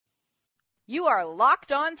You are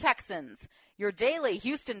Locked On Texans, your daily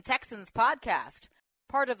Houston Texans podcast,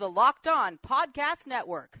 part of the Locked On Podcast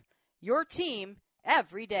Network, your team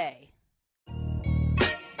every day.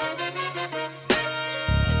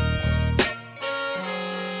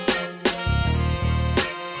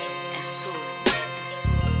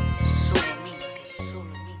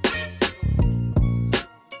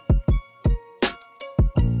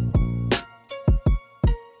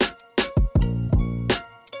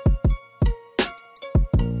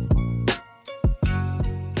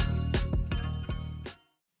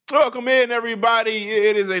 Welcome in, everybody.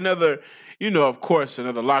 It is another, of course,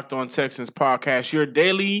 another Locked On Texans podcast, your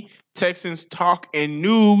daily Texans talk and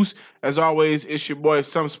news. As always, it's your boy,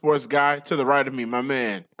 Some Sports Guy. To the right of me, my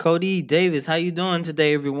man, Cody Davis. How you doing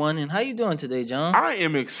today, everyone? And how you doing today, John? I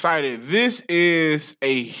am excited. This is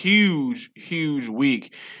a huge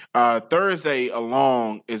week. Thursday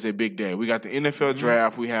along is a big day. We got the NFL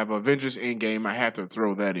draft. We have Avengers Endgame. I have to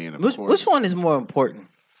throw that in, of course. Which one is more important?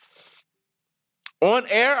 On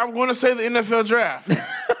air, I'm going to say the NFL draft.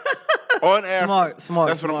 On air, smart.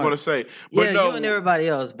 That's what I'm going to say. But yeah, no, you and everybody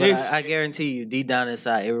else. But I guarantee you, deep down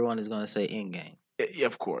inside, everyone is going to say Endgame. Yeah,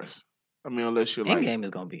 of course. I mean, unless you're Endgame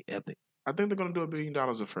is going to be epic. I think they're going to do $1 billion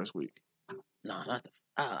the first week. No, not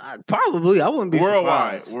the. Probably. I wouldn't be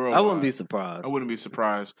surprised. Worldwide. I wouldn't be surprised. I wouldn't be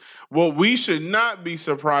surprised. What we should not be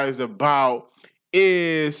surprised about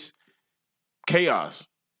is chaos.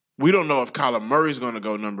 We don't know if Kyler Murray's going to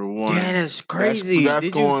go number one. Yeah, that's crazy. That's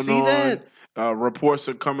Did going you see on. that? Reports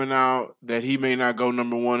are coming out that he may not go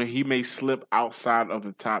number one, and he may slip outside of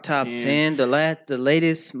the top 10. The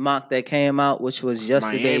latest mock that came out, which was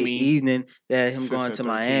yesterday evening, that him going to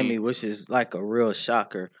Miami, which is like a real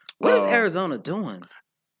shocker. What is Arizona doing?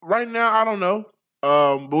 Right now, I don't know.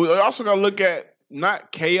 But we also got to look at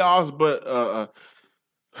not chaos, but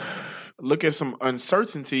look at some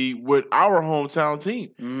uncertainty with our hometown team.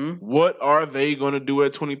 Mm-hmm. What are they going to do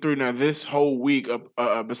at 23? Now, this whole week,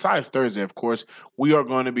 besides Thursday, of course, we are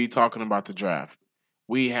going to be talking about the draft.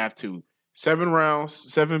 We have 7 rounds,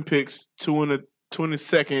 7 picks, 2 in the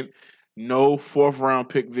 22nd, no 4th round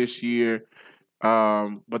pick this year.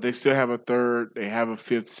 But they still have a 3rd. They have a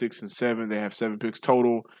 5th, 6th, and 7th. They have 7 picks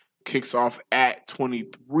total. Kicks off at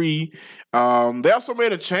 23. They also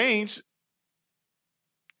made a change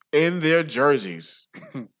in their jerseys.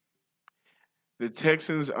 The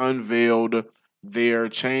Texans unveiled their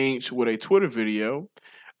change with a Twitter video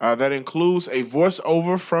that includes a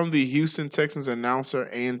voiceover from the Houston Texans announcer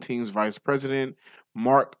and team's vice president,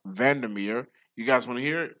 Mark Vandermeer. You guys want to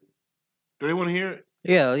hear it? Do they want to hear it?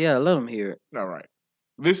 Yeah, let them hear it. All right.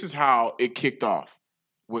 This is how it kicked off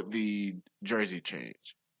with the jersey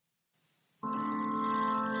change.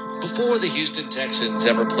 Before the Houston Texans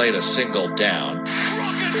ever played a single down,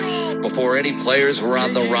 before any players were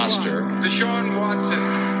on the roster, Deshaun Watson,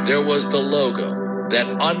 there was the logo, that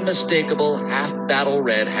unmistakable half battle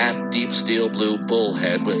red, half deep steel blue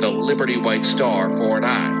bullhead with a Liberty white star for an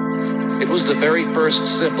eye. It was the very first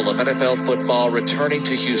symbol of NFL football returning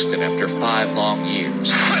to Houston after 5 long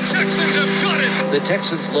years. The Texans have done it! The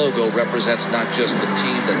Texans logo represents not just the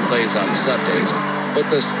team that plays on Sundays, but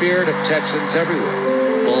the spirit of Texans everywhere.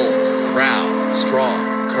 Bold, proud,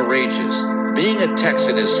 strong, courageous. Being a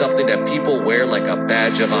Texan is something that people wear like a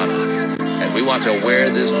badge of honor. And we want to wear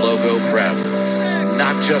this logo proudly.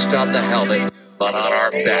 Not just on the helmet, but on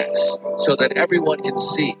our backs. So that everyone can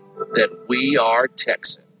see that we are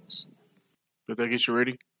Texans. Did that get you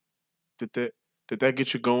ready? Did that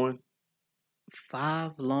get you going?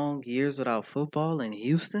 5 long years without football in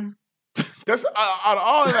Houston? That's out of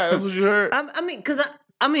all of that. That's what you heard.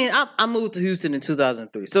 I moved to Houston in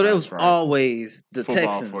 2003, so there was always the football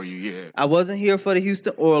Texans. For you, yeah. I wasn't here for the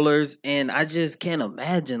Houston Oilers, and I just can't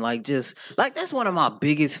imagine, that's one of my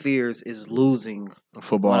biggest fears is losing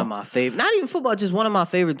football. One of my favorite, not even football, just one of my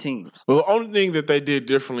favorite teams. Well, the only thing that they did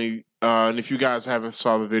differently, and if you guys haven't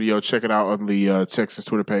saw the video, check it out on the Texans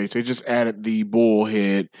Twitter page. They just added the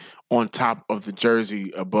bullhead on top of the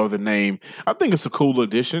jersey above the name. I think it's a cool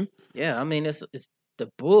addition. Yeah, I mean it's the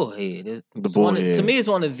bullhead. To me, it's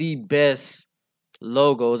one of the best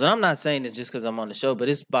logos. And I'm not saying it just because I'm on the show, but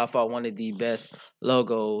it's by far one of the best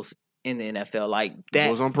logos in the NFL. Like that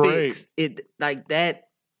Bulls on parade. That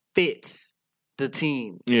fits the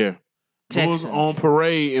team. Yeah. Texans. Bulls on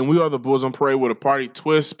parade, and we are the Bulls on parade with a party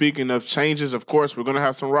twist. Speaking of changes, of course, we're going to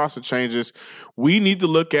have some roster changes. We need to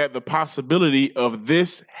look at the possibility of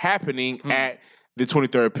this happening at the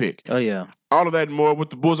 23rd pick. Oh, yeah. All of that and more with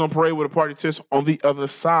the Bulls on Parade with a party twist on the other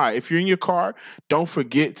side. If you're in your car, don't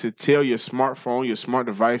forget to tell your smartphone, your smart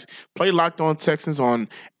device, play Locked On Texans on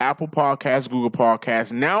Apple Podcasts, Google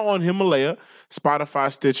Podcasts, now on Himalaya,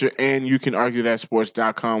 Spotify, Stitcher, and you can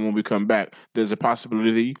arguethatsports.com when we come back. There's a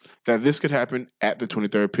possibility that this could happen at the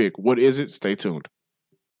 23rd pick. What is it? Stay tuned.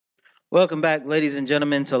 Welcome back, ladies and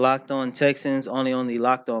gentlemen, to Locked On Texans, only on the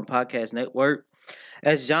Locked On Podcast Network.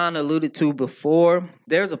 As John alluded to before,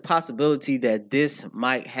 there's a possibility that this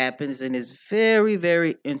might happen, and it's very,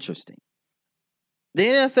 very interesting. The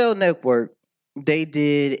NFL Network, they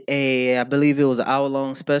did I believe it was an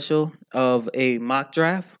hour-long special of a mock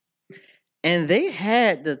draft, and they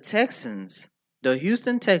had the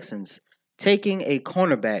Houston Texans, taking a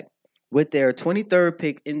cornerback with their 23rd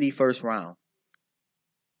pick in the first round.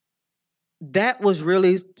 That was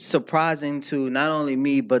really surprising to not only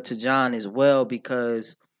me, but to John as well,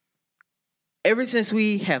 because ever since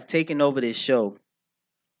we have taken over this show,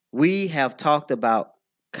 we have talked about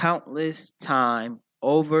countless time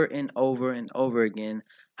over and over and over again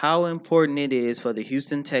how important it is for the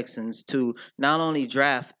Houston Texans to not only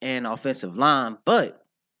draft an offensive line, but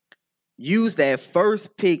use that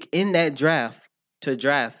first pick in that draft to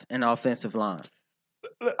draft an offensive line.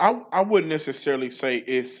 I wouldn't necessarily say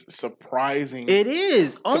it's surprising. It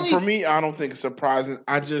is. For me, I don't think it's surprising.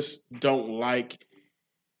 I just don't like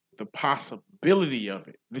the possibility of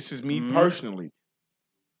it. This is me personally.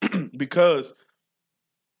 Because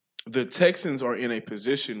the Texans are in a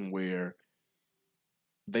position where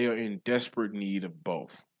they are in desperate need of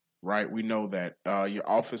both, right? We know that your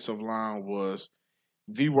offensive line was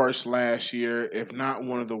the worst last year, if not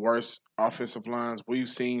one of the worst offensive lines we've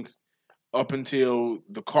seen up until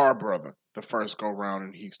the Carr brother, the first go round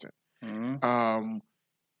in Houston. Mm-hmm.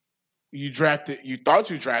 You thought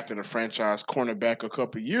you drafted a franchise cornerback a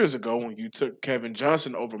couple of years ago when you took Kevin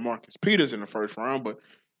Johnson over Marcus Peters in the first round, but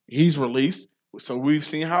he's released. So we've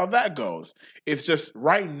seen how that goes. It's just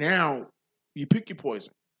right now, you pick your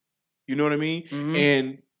poison. You know what I mean? Mm-hmm.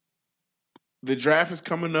 And the draft is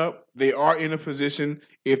coming up. They are in a position,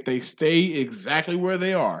 if they stay exactly where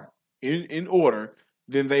they are in order,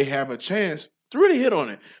 then they have a chance to really hit on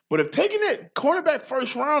it. But if taking that cornerback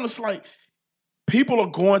first round, it's like people are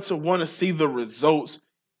going to want to see the results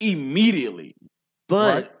immediately.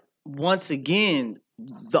 But once again,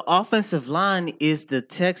 the offensive line is the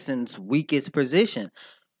Texans' weakest position.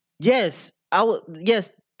 Yes,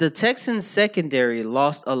 the Texans secondary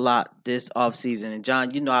lost a lot this offseason. And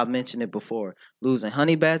John, I've mentioned it before. Losing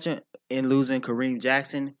Honey Badger and losing Kareem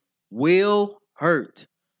Jackson will hurt.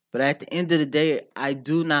 But at the end of the day, I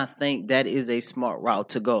do not think that is a smart route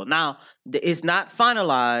to go. Now, it's not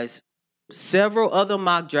finalized. Several other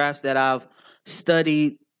mock drafts that I've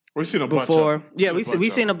studied we've seen a before. Bunch of yeah,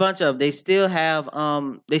 we've seen a bunch of. They still have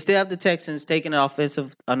the Texans taking an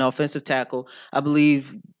offensive tackle. I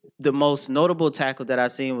believe the most notable tackle that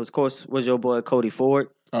I've seen was your boy Cody Ford.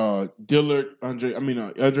 Andre Dillard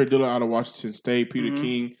out of Washington State. Peter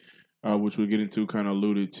King, which we'll get into, kind of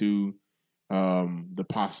alluded to. The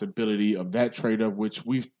possibility of that trade up, which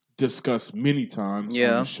we've discussed many times on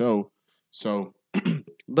the show. So,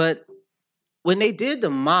 but when they did the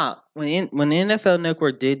mock, when the NFL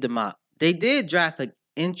Network did the mock, they did draft an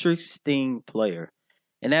interesting player,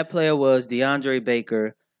 and that player was DeAndre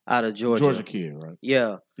Baker out of Georgia. Georgia kid, right?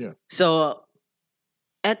 Yeah. So,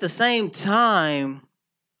 at the same time,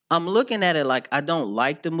 I'm looking at it like I don't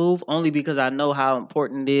like the move, only because I know how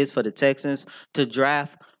important it is for the Texans to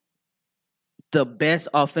draft the best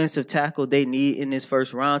offensive tackle they need in this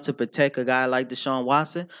first round to protect a guy like Deshaun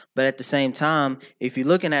Watson. But at the same time, if you're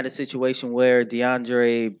looking at a situation where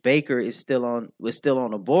DeAndre Baker is still on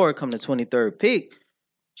the board come the 23rd pick,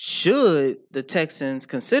 should the Texans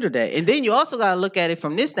consider that? And then you also got to look at it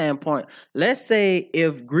from this standpoint. Let's say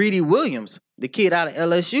if Greedy Williams, the kid out of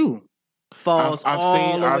LSU, falls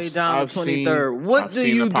all the way down to 23rd, what do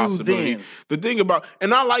you do then? The thing about,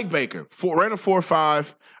 and I like Baker, ran a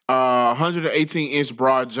 4.5. 118-inch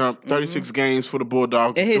broad jump, 36 games for the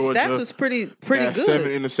Bulldogs. And his stats was pretty good.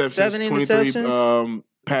 7 interceptions, 23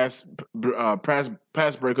 pass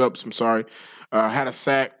breakups. I'm sorry. Had a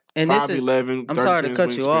sack. And 5'11". I'm sorry to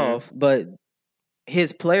cut you off, but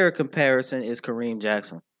his player comparison is Kareem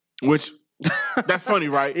Jackson. Which that's funny,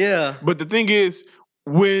 right? Yeah. But the thing is,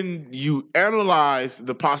 when you analyze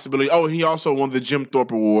the possibility, he also won the Jim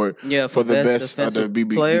Thorpe Award for the best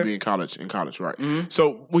BB in college. Right? Mm-hmm.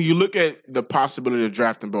 So when you look at the possibility of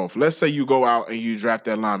drafting both, let's say you go out and you draft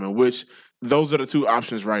that lineman, which those are the two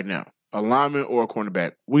options right now, a lineman or a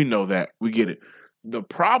cornerback. We know that. We get it. The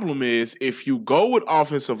problem is if you go with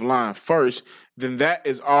offensive line first, then that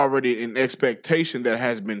is already an expectation that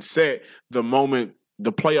has been set the moment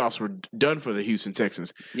the playoffs were done for the Houston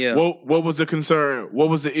Texans. Yeah. What was the concern? What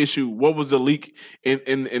was the issue? What was the leak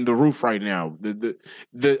in the roof right now?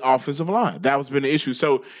 The offensive line. That has been the issue.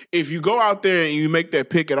 So if you go out there and you make that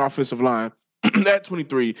pick at offensive line at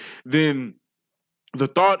 23, then the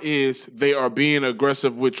thought is they are being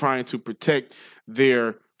aggressive with trying to protect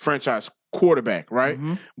their franchise quarterback, right?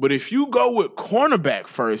 Mm-hmm. But if you go with cornerback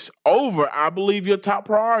first over, I believe, your top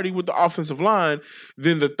priority with the offensive line,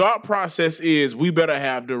 then the thought process is we better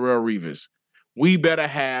have Darrelle Revis. We better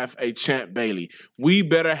have a Champ Bailey. We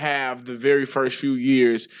better have the very first few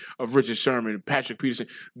years of Richard Sherman, Patrick Peterson.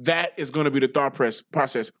 That is going to be the thought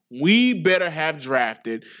process. We better have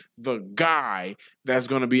drafted the guy that's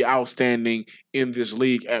going to be outstanding in this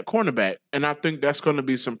league at cornerback. And I think that's going to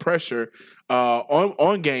be some pressure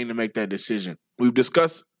on Game to make that decision. We've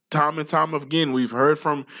discussed time and time again. We've heard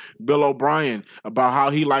from Bill O'Brien about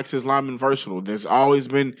how he likes his lineman versatile. There's always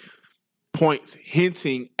been points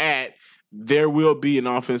hinting at there will be an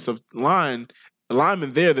offensive lineman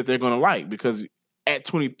there that they're going to like, because at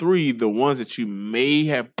 23, the ones that you may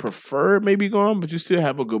have preferred may be gone, but you still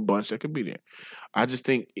have a good bunch that could be there. I just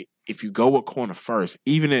think if you go with corner first,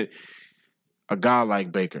 even at a guy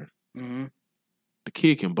like Baker, mm-hmm. the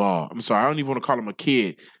kid can ball. I'm sorry, I don't even want to call him a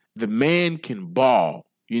kid. The man can ball.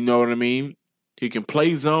 You know what I mean? He can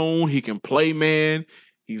play zone. He can play man.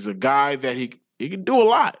 He's a guy that he can do a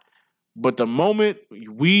lot. But the moment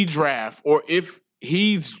we draft, or if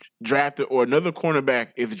he's drafted or another cornerback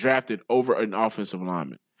is drafted over an offensive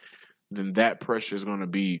lineman, then that pressure is going to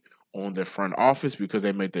be on their front office because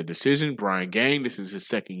they made that decision. Brian Gang, this is his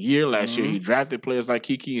second year. Last year he drafted players like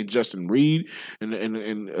Kiki and Justin Reed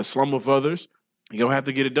and a slum of others. You're going to have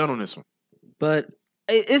to get it done on this one. But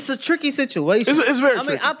it's a tricky situation. It's very tricky.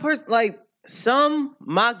 I mean, I personally, some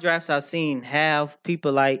mock drafts I've seen have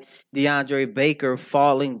people like DeAndre Baker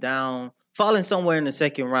falling somewhere in the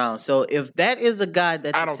second round. So if that is a guy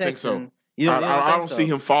that I don't think so. I don't see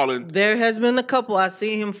him falling. There has been a couple I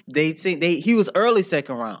see him. He was early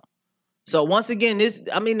second round. So once again,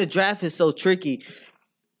 the draft is so tricky.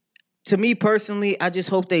 To me personally, I just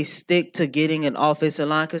hope they stick to getting an offensive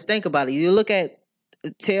line. Because think about it. You look at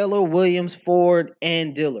Taylor, Williams, Ford,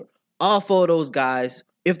 and Diller. All four of those guys.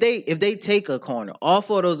 If they take a corner, all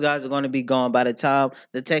four of those guys are going to be gone by the time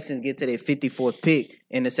the Texans get to their 54th pick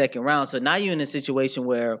in the second round. So now you're in a situation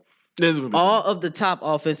where all of the top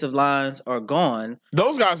offensive lines are gone.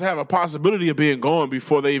 Those guys have a possibility of being gone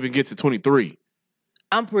before they even get to 23.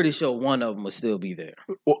 I'm pretty sure one of them will still be there.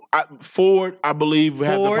 Well, Ford, I believe,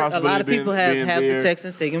 have the possibility. A lot of people have the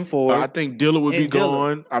Texans taking Ford. I think Diller would be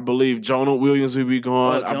gone. I believe Jonah Williams would be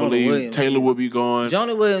gone. I believe Taylor would be gone.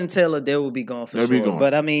 Jonah Williams, Taylor, they will be gone for sure.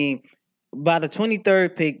 But I mean, by the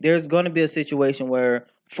 23rd pick, there's going to be a situation where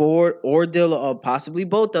Ford or Diller, or possibly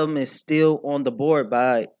both of them, is still on the board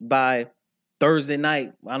by Thursday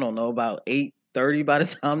night. I don't know, about 8:30 by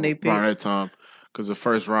the time they pick. By that time. Because the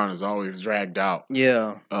first round is always dragged out.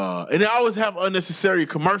 Yeah. And they always have unnecessary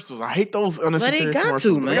commercials. I hate those unnecessary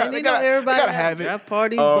commercials. But they got to, man. Everybody gotta have it. Draft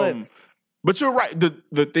parties, but you're right.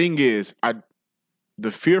 The thing is,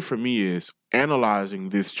 the fear for me is analyzing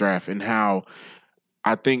this draft and how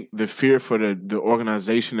I think the fear for the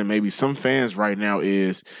organization and maybe some fans right now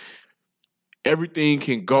is everything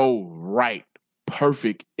can go right,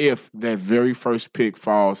 perfect, if that very first pick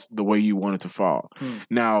falls the way you want it to fall.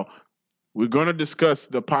 Now, we're going to discuss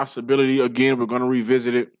the possibility again. We're going to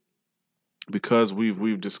revisit it because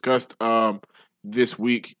we've discussed this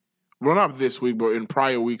week. Well, not this week, but in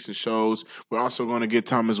prior weeks and shows. We're also going to get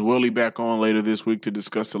Thomas Willie back on later this week to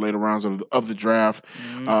discuss the later rounds of the draft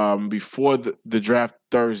before the draft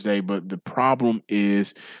Thursday. But the problem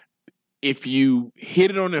is, if you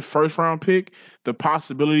hit it on that first round pick, the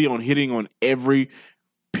possibility on hitting on every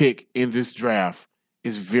pick in this draft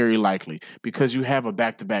is very likely because you have a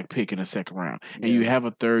back-to-back pick in the second round. And you have a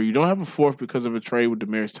third. You don't have a fourth because of a trade with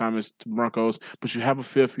Demaryius Thomas to Broncos, but you have a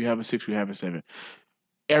fifth, you have a sixth, you have a seventh.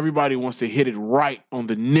 Everybody wants to hit it right on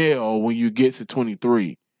the nail when you get to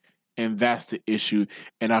 23. And that's the issue.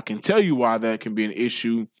 And I can tell you why that can be an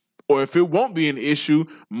issue, or if it won't be an issue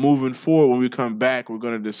moving forward. When we come back, we're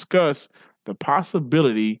going to discuss the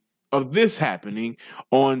possibility of this happening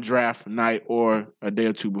on draft night or a day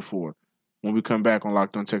or two before. When we come back on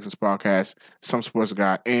Locked On Texans podcast, Some Sports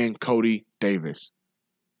Guy and Cody Davis.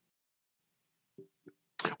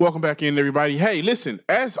 Welcome back in, everybody. Hey, listen,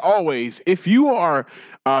 as always, if you are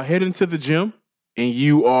heading to the gym and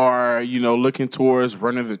you are, looking towards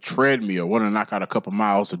running the treadmill, want to knock out a couple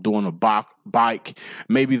miles or doing a bike,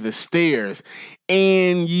 maybe the stairs,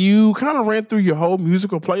 and you kind of ran through your whole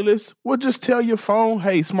musical playlist, well, just tell your phone,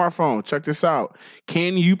 hey, smartphone, check this out.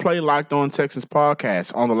 Can you play Locked On Texans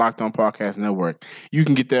podcast on the Locked On Podcast Network? You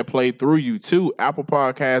can get that played through you too. Apple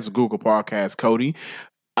Podcasts, Google Podcasts, Cody,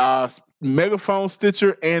 Megaphone,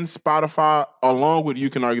 Stitcher, and Spotify, along with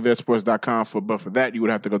youcanarguethatsports.com. But for that, you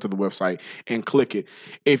would have to go to the website and click it.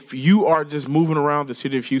 If you are just moving around the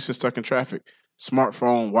city of Houston, stuck in traffic,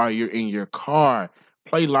 smartphone while you're in your car,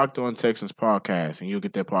 play Locked On Texans podcast, and you'll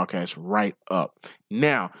get that podcast right up.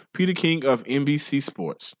 Now, Peter King of NBC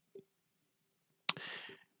Sports.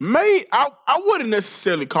 I wouldn't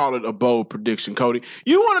necessarily call it a bold prediction, Cody.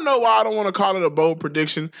 You want to know why I don't want to call it a bold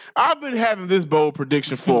prediction? I've been having this bold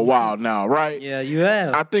prediction for a while now, right? Yeah, you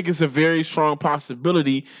have. I think it's a very strong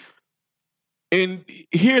possibility. And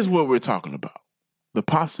here's what we're talking about. The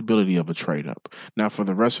possibility of a trade up. Now, for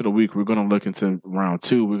the rest of the week, we're going to look into round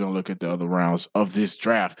 2. We're going to look at the other rounds of this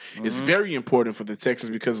draft. Mm-hmm. It's very important for the Texans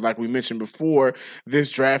because, like we mentioned before,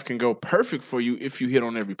 this draft can go perfect for you if you hit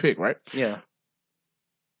on every pick, right? Yeah.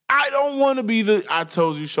 I don't want to be the I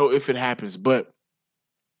told you so if it happens, but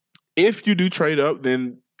if you do trade up,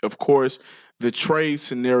 then of course the trade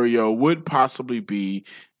scenario would possibly be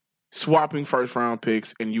swapping first round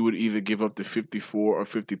picks, and you would either give up the 54 or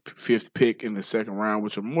 55th pick in the second round,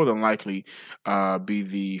 which will more than likely be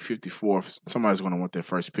the 54th. Somebody's going to want their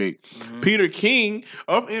first pick. Mm-hmm. Peter King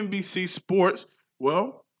of NBC Sports,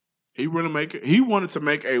 well, he wanted to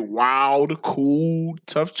make a wild, cool,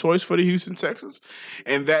 tough choice for the Houston Texans,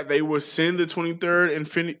 and that they would send the 23rd and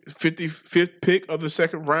 55th pick of the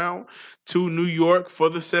second round to New York for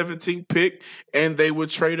the 17th pick, and they would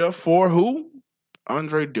trade up for who?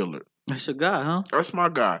 Andre Dillard. That's your guy, huh? That's my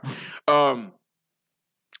guy.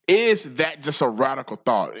 Is that just a radical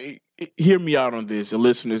thought? Hear me out on this, and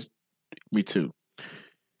listeners, me too.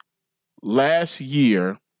 Last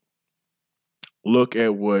year, look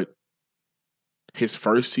at what his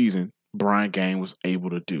first season, Brian Gaines was able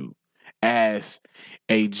to do as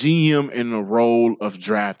a GM in the role of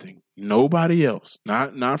drafting. Nobody else,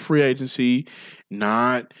 not free agency,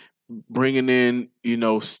 not bringing in,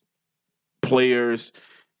 players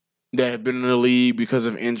that have been in the league because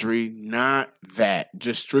of injury, not that,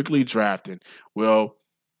 just strictly drafting. Well,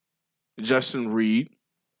 Justin Reed,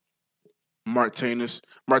 Martinez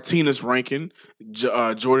Rankin,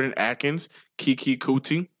 Jordan Atkins, Kiki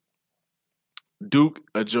Kuti, Duke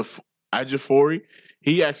Ajafori,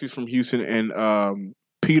 he actually is from Houston, and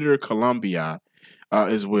Peter Columbia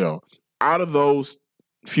as well. Out of those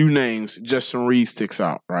few names, Justin Reed sticks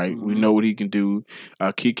out, right? Mm-hmm. We know what he can do.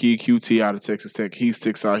 Kiki QT out of Texas Tech, he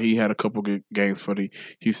sticks out. He had a couple good games for the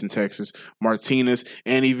Houston Texans. Martinez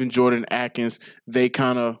and even Jordan Atkins, they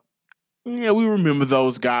kind of, we remember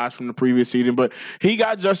those guys from the previous season, but he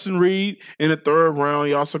got Justin Reed in the third round.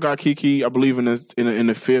 He also got Kiki, I believe, in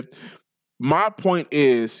the fifth. My point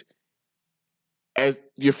is, as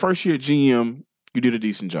your first year GM, you did a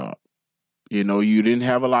decent job. You didn't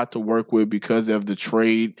have a lot to work with because of the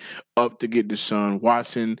trade up to get Deshaun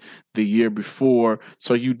Watson the year before.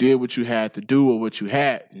 So you did what you had to do with what you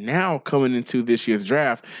had. Now, coming into this year's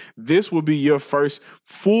draft, this will be your first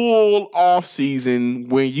full off season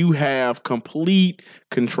when you have complete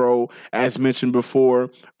control. As mentioned before,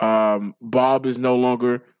 Bob is no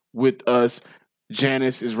longer with us.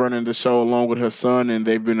 Janice is running the show along with her son, and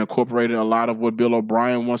they've been incorporating a lot of what Bill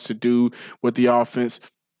O'Brien wants to do with the offense.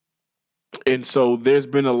 And so there's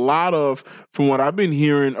been a lot of, from what I've been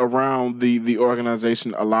hearing around the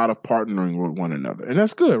organization, a lot of partnering with one another. And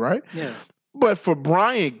that's good, right? Yeah. But for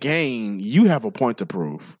Brian Gaines, you have a point to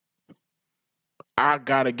prove. I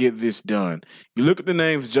got to get this done. You look at the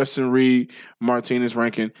names, Justin Reed, Martinez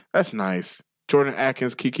Rankin, that's nice. Jordan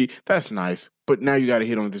Atkins, Kiki, that's nice. But now you got to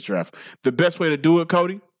hit on this draft. The best way to do it,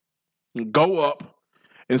 Cody, go up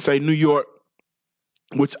and say New York,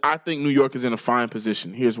 which I think New York is in a fine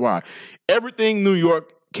position. Here's why. Everything New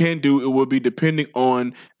York can do, it will be depending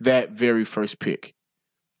on that very first pick.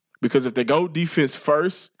 Because if they go defense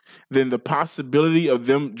first, then the possibility of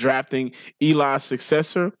them drafting Eli's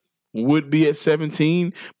successor would be at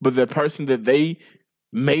 17. But the person that they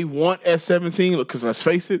may want at 17, because let's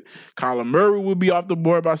face it, Kyler Murray will be off the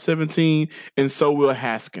board by 17, and so will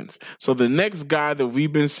Haskins. So the next guy that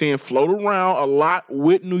we've been seeing float around a lot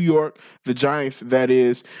with New York, the Giants, that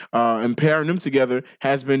is, and pairing them together,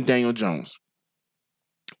 has been Daniel Jones.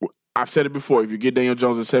 I've said it before, if you get Daniel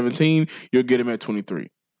Jones at 17, you'll get him at 23.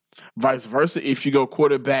 Vice versa, if you go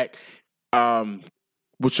quarterback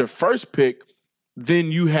with your first pick,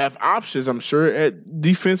 then you have options, I'm sure, at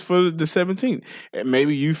defense for the 17th. And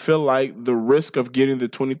maybe you feel like the risk of getting the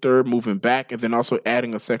 23rd moving back and then also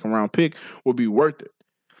adding a second-round pick will be worth it.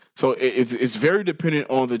 So it's very dependent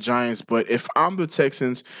on the Giants. But if I'm the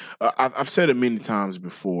Texans, I've said it many times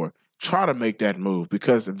before, try to make that move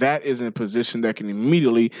because that is in a position that can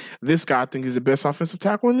immediately, this guy I think is the best offensive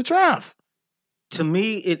tackle in the draft. To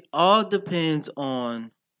me, it all depends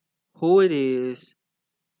on who it is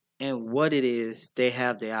and what it is they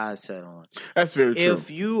have their eyes set on. That's very true.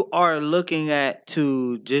 If you are looking at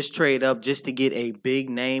to just trade up just to get a big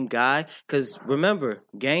name guy, because remember,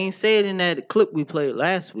 Gaines said in that clip we played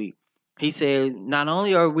last week, he said not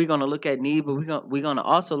only are we going to look at need, but we're going to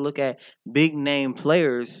also look at big name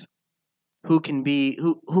players who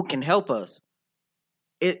can help us.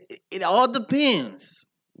 It all depends.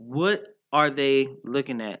 What are they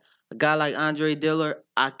looking at? A guy like Andre Dillard,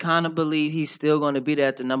 I kind of believe he's still going to be there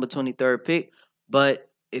at the number 23rd pick. But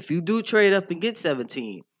if you do trade up and get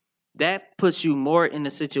 17, that puts you more in the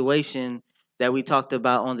situation that we talked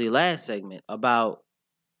about on the last segment about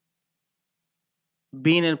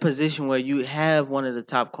being in a position where you have one of the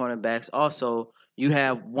top cornerbacks. Also, you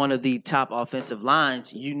have one of the top offensive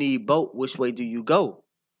lines. You need both. Which way do you go?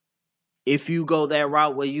 If you go that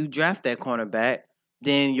route where you draft that cornerback,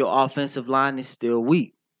 then your offensive line is still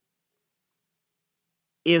weak.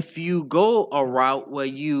 If you go a route where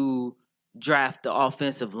you draft the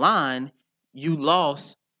offensive line, you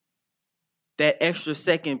lost that extra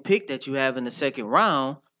second pick that you have in the second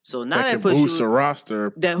round. So now that puts boost you a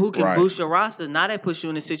roster. That who can boost your roster. Now that puts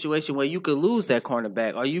you in a situation where you could lose that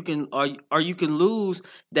cornerback, or you can lose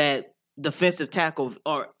that defensive tackle,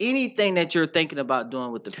 or anything that you're thinking about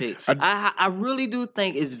doing with the pick. I really do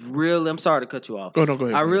think it's real. I'm sorry to cut you off. Go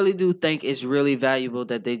ahead. I really do think it's really valuable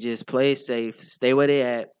that they just play safe, stay where they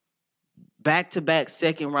at. Back-to-back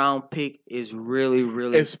second-round pick is really,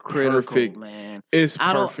 really critical, perfect. Man. It's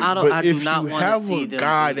perfect. I do not want to see them do that. If you have a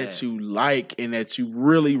guy that you like and that you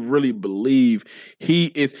really, really believe he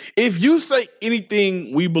is, if you say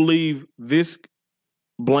anything, we believe this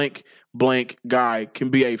blank guy can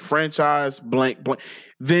be a franchise blank,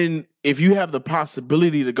 then if you have the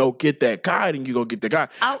possibility to go get that guy, then you go get the guy.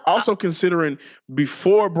 Also considering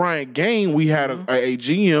before Brian Gaine, we had a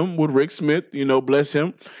GM with Rick Smith, bless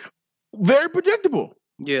him. Very predictable.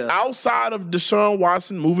 Yeah. Outside of Deshaun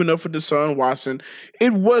Watson, moving up for Deshaun Watson,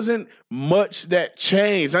 it wasn't much that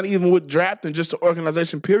changed. Not even with drafting, just the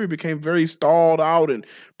organization period became very stalled out and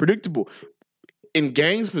predictable. In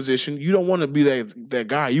Gaine's position, you don't want to be that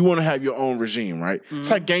guy. You want to have your own regime, right? Mm-hmm.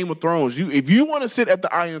 It's like Game of Thrones. If you want to sit at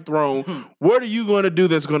the Iron Throne, what are you going to do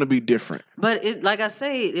that's going to be different? But like I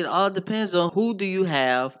say, it all depends on who do you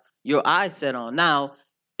have your eyes set on. Now,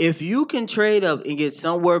 if you can trade up and get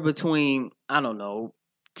somewhere between,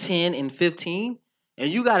 10 and 15, and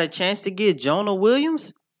you got a chance to get Jonah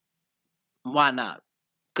Williams, why not?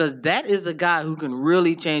 Because that is a guy who can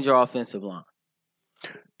really change your offensive line.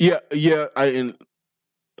 Yeah,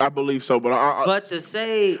 I believe so. But to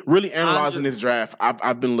say really analyzing this draft,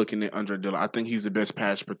 I've been looking at Andre Dillard. I think he's the best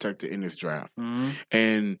pass protector in this draft.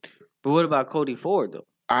 Mm-hmm. But what about Cody Ford though?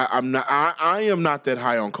 I am not that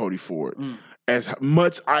high on Cody Ford. As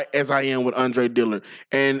much as I am with Andre Dillard.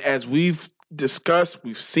 And as we've discussed,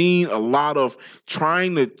 we've seen a lot of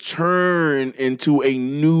trying to turn into a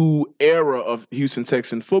new era of Houston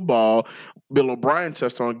Texan football. Bill O'Brien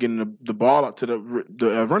touched on getting the ball out to the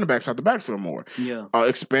running backs out the backfield more. Yeah.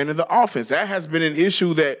 Expanding the offense. That has been an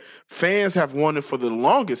issue that fans have wanted for the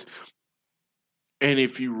longest. And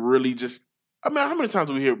if you really just... how many times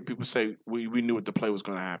do we hear people say we knew what the play was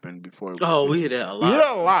going to happen before? We hear that a lot. We hear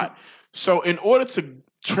that a lot. So in order to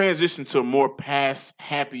transition to a more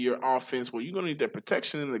pass-happier offense, you're going to need that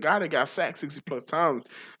protection. And the guy that got sacked 60-plus times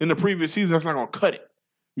in the previous season, that's not going to cut it.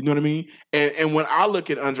 You know what I mean? And when I look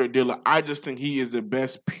at Andre Dillard, I just think he is the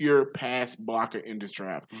best pure pass blocker in this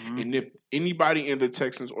draft. Mm-hmm. And if anybody in the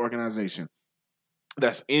Texans organization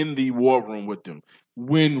that's in the war room with them,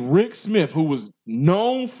 when Rick Smith, who was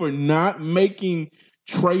known for not making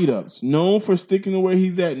trade-ups, known for sticking to where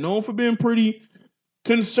he's at, known for being pretty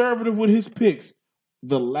conservative with his picks,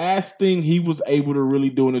 the last thing he was able to really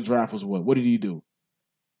do in the draft was what? What did he do?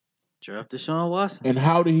 Draft Deshaun Watson. And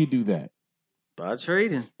how did he do that? By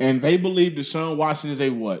trading. And they believe Deshaun Watson is a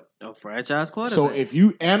what? A franchise quarterback. So if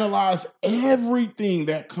you analyze everything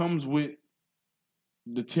that comes with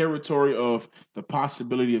the territory of the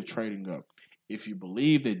possibility of trading up, if you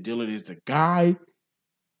believe that Dillard is a guy,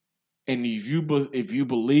 and if you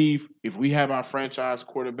believe if we have our franchise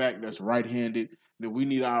quarterback that's right-handed, that we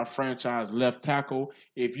need our franchise left tackle.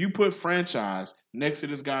 If you put franchise next to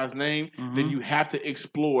this guy's name, then you have to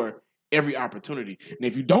explore every opportunity. And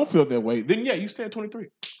if you don't feel that way, then yeah, you stay at 23.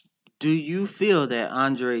 Do you feel that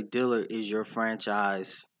Andre Dillard is your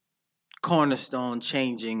franchise cornerstone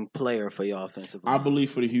changing player for your offensive line? I believe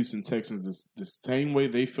for the Houston Texans, the same way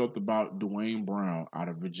they felt about Dwayne Brown out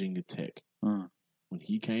of Virginia Tech when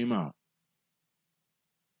he came out.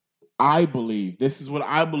 I believe, this is what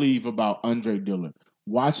I believe about Andre Dillard.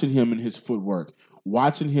 Watching him and his footwork,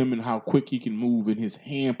 watching him and how quick he can move in his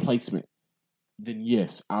hand placement, then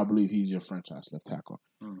yes, I believe he's your franchise left tackle.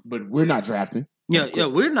 But we're not drafting. Yeah,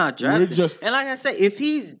 we're not drafting. We're just, and like I said, if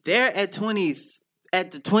he's there at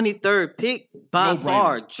the 23rd pick, by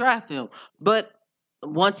far, draft him. But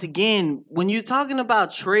once again, when you're talking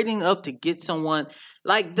about trading up to get someone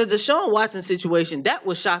like the Deshaun Watson situation, that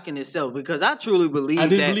was shocking itself because I truly believe I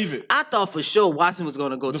didn't believe it. I thought for sure Watson was going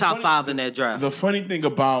to go top 5 in that draft. The funny thing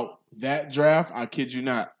about that draft, I kid you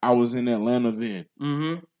not, I was in Atlanta then.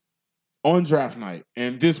 On draft night.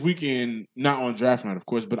 And this weekend, not on draft night, of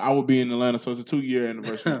course, but I will be in Atlanta, so it's a 2-year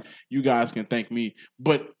anniversary. You guys can thank me.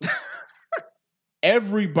 But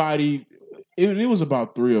everybody, it was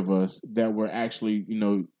about 3 of us that were actually,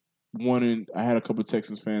 wanting. I had a couple of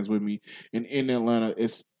Texans fans with me. And in Atlanta,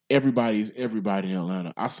 everybody's everybody in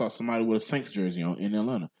Atlanta. I saw somebody with a Saints jersey on in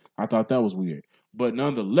Atlanta. I thought that was weird. But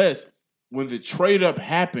nonetheless, when the trade up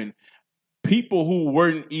happened, people who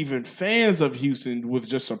weren't even fans of Houston was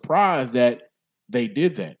just surprised that they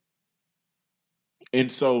did that.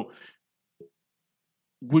 And so,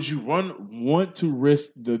 would you want to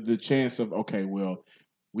risk the chance of, okay, well,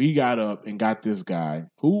 we got up and got this guy,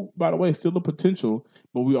 who, by the way, is still a potential,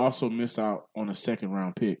 but we also missed out on a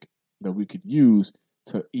second-round pick that we could use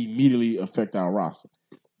to immediately affect our roster.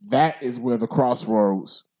 That is where the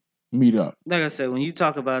crossroads meet up. Like I said, when you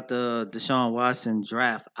talk about the Deshaun Watson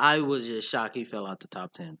draft, I was just shocked he fell out the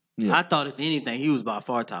top 10. Yeah. I thought, if anything, he was by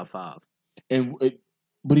far top 5.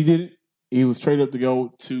 But he didn't. He was traded up to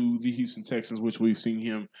go to the Houston Texans, which we've seen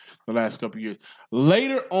him the last couple of years.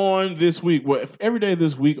 Later on this week, every day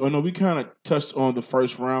this week, we kind of touched on the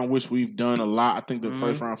first round, which we've done a lot. I think the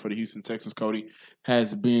first round for the Houston Texans, Cody,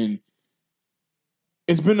 it's been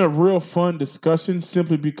a real fun discussion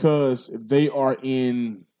simply because they're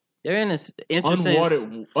in this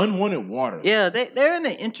interesting unwanted water. Yeah, they're in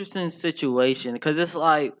an interesting situation because it's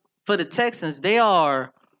like for the Texans, they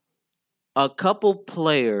are a couple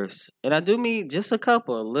players, and I do mean just a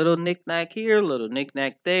couple, a little knick-knack here, a little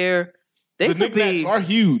knick-knack there. The knick-knacks are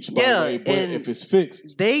huge, by the way, but if it's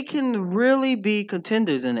fixed, they can really be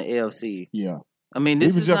contenders in the AFC. Yeah. I mean,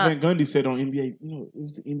 this even is Jeff Van Gundy said on NBA, it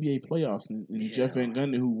was the NBA playoffs, and Jeff Van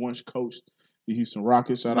Gundy, who once coached the Houston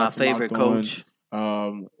Rockets, shout out to favorite coach.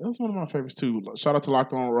 That's one of my favorites too. Shout out to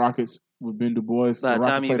Locked On Rockets with Ben Du Bois. By the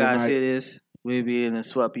time you guys hear this, we'll be in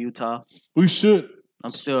swept Utah. We should. I'm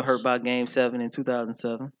still hurt by Game 7 in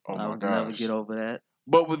 2007. Oh my I'll gosh. never get over that.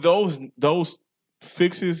 But with those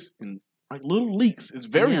fixes and like little leaks, it's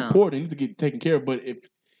very important. It needs to get taken care of. But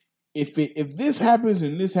if this happens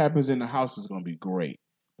and this happens, then the house is going to be great.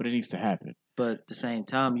 But it needs to happen. But at the same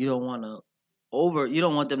time, you don't want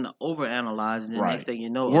them to overanalyze, and the next thing you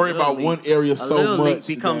know, worry about one area so much leak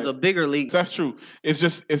becomes a bigger leak. That's true.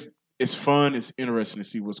 It's fun. It's interesting to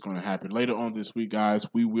see what's going to happen later on this week, guys.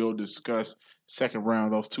 We will discuss second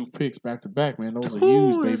round. Those 2 picks back to back, man. Those are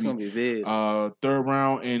huge, baby. That's gonna be big. Third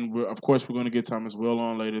round, and of course we're going to get Thomas Will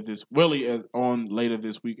on later this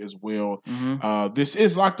week as well. This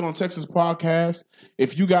is Locked On Texans podcast.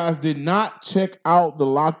 If you guys did not check out the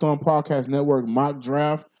Locked On Podcast Network mock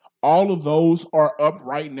draft, all of those are up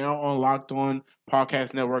right now on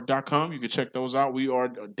LockedOnPodcastNetwork.com. You can check those out. We are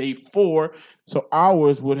day 4, so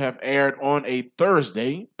ours would have aired on a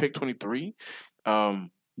Thursday, pick 23.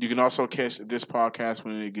 You can also catch this podcast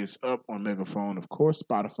when it gets up on Megaphone, of course,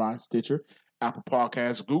 Spotify, Stitcher, Apple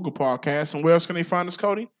Podcasts, Google Podcasts, and where else can they find us,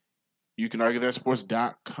 Cody? You can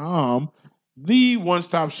ArgueThatSports.com, the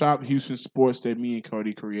one-stop shop Houston sports that me and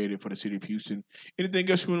Cody created for the city of Houston.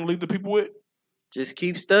 Anything else you want to leave the people with? Just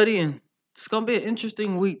keep studying. It's going to be an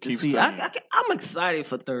interesting week to see. I'm excited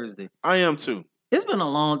for Thursday. I am too. It's been a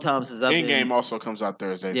long time since I've been. In-game also comes out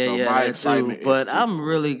Thursday, so my excitement too, but I'm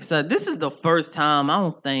really excited. This is the first time,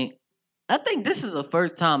 I think this is the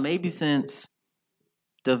first time maybe since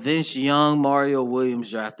the Vince Young, Mario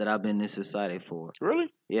Williams draft that I've been this excited for.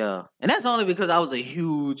 Really? Yeah. And that's only because I was a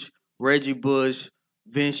huge Reggie Bush,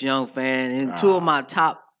 Vince Young fan, and 2 of my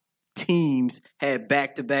top teams had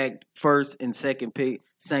back-to-back first and second pick,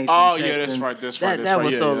 Saints and Texans. That's right. That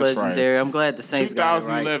was so legendary. Right. I'm glad the Saints got it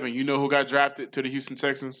right. 2011, you know who got drafted to the Houston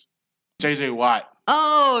Texans? J.J. Watt.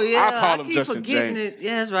 Oh yeah, I call him keep Justin forgetting James. it.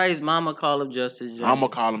 Yeah, that's right. His mama call him Justice James. I'm gonna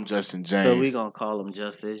call him Justin James. So we gonna call him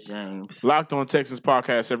Justice James. Locked On Texans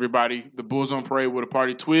podcast, everybody. The Bulls on Parade with a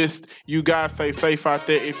party twist. You guys stay safe out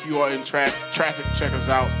there. If you are in traffic, check us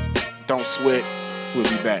out. Don't sweat. We'll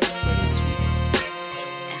be back later this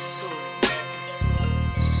week.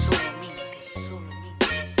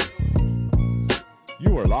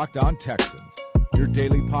 You are Locked On Texans, your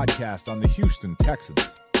daily podcast on the Houston Texans,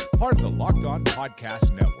 part of the Locked On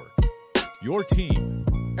Podcast Network. Your team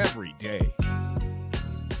every day.